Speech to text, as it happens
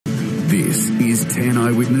This is 10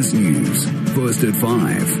 Eyewitness News. First at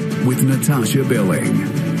 5 with Natasha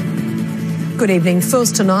Belling. Good evening.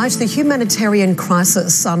 First tonight, the humanitarian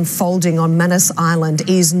crisis unfolding on Manus Island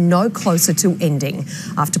is no closer to ending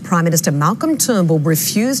after Prime Minister Malcolm Turnbull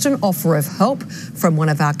refused an offer of help from one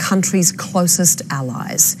of our country's closest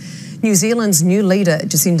allies. New Zealand's new leader,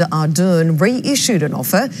 Jacinda Ardern, reissued an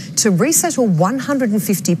offer to resettle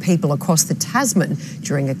 150 people across the Tasman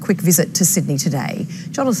during a quick visit to Sydney today.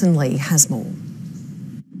 Jonathan Lee has more.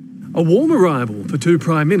 A warm arrival for two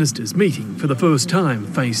Prime Ministers meeting for the first time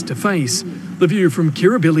face to face. The view from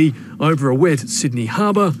Kirribilli over a wet Sydney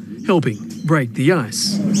harbour helping break the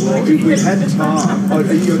ice. Well, if we had time, are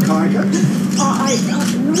you a kayaker?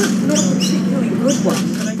 Not a particularly good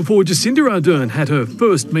one. Before Jacinda Ardern had her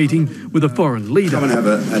first meeting with a foreign leader. Come and have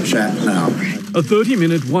a chat now. A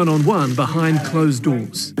 30-minute one-on-one behind closed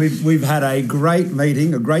doors. We've had a great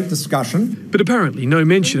meeting, a great discussion. But apparently no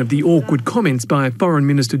mention of the awkward comments by Foreign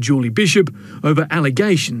Minister Julie Bishop over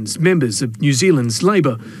allegations members of New Zealand's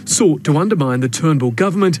Labor sought to undermine the Turnbull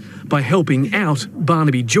government by helping out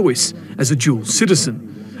Barnaby Joyce as a dual citizen.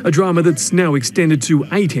 A drama that's now extended to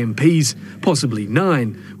 8 MPs, possibly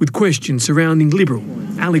 9, with questions surrounding Liberal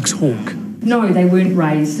Alex Hawke. No, they weren't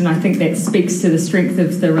raised, and I think that speaks to the strength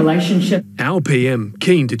of the relationship. Our PM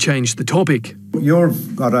keen to change the topic.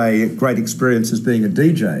 You've got a great experience as being a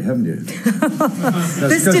DJ, haven't you?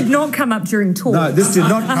 This did not come up during talk. No, this did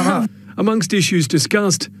not come up. Amongst issues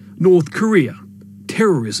discussed, North Korea,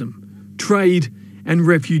 terrorism, trade and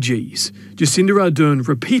refugees. Jacinda Ardern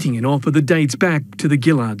repeating an offer that dates back to the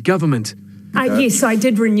Gillard government. Yes, I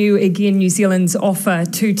did renew again New Zealand's offer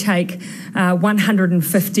to take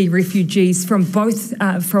 150 refugees from both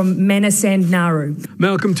from Manus and Nauru.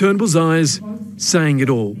 Malcolm Turnbull's eyes saying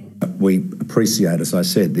it all. We appreciate, as I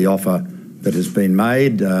said, the offer that has been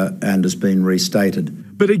made and has been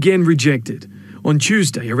restated. But again rejected. On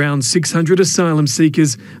Tuesday, around 600 asylum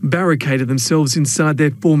seekers barricaded themselves inside their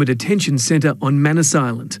former detention centre on Manus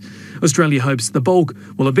Island. Australia hopes the bulk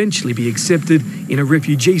will eventually be accepted in a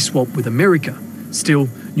refugee swap with America. Still,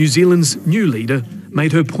 New Zealand's new leader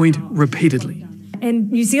made her point repeatedly.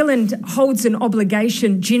 And New Zealand holds an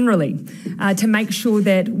obligation generally to make sure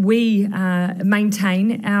that we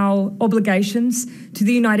maintain our obligations to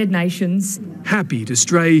the United Nations. Happy to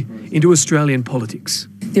stray into Australian politics.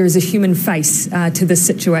 There is a human face to this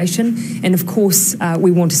situation, and of course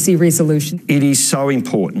we want to see resolution. It is so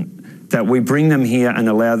important that we bring them here and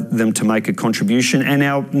allow them to make a contribution, and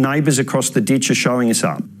our neighbours across the ditch are showing us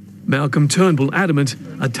up. Malcolm Turnbull adamant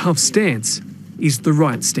a tough stance is the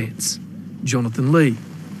right stance. Jonathan Lee,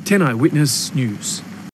 10 Eyewitness News.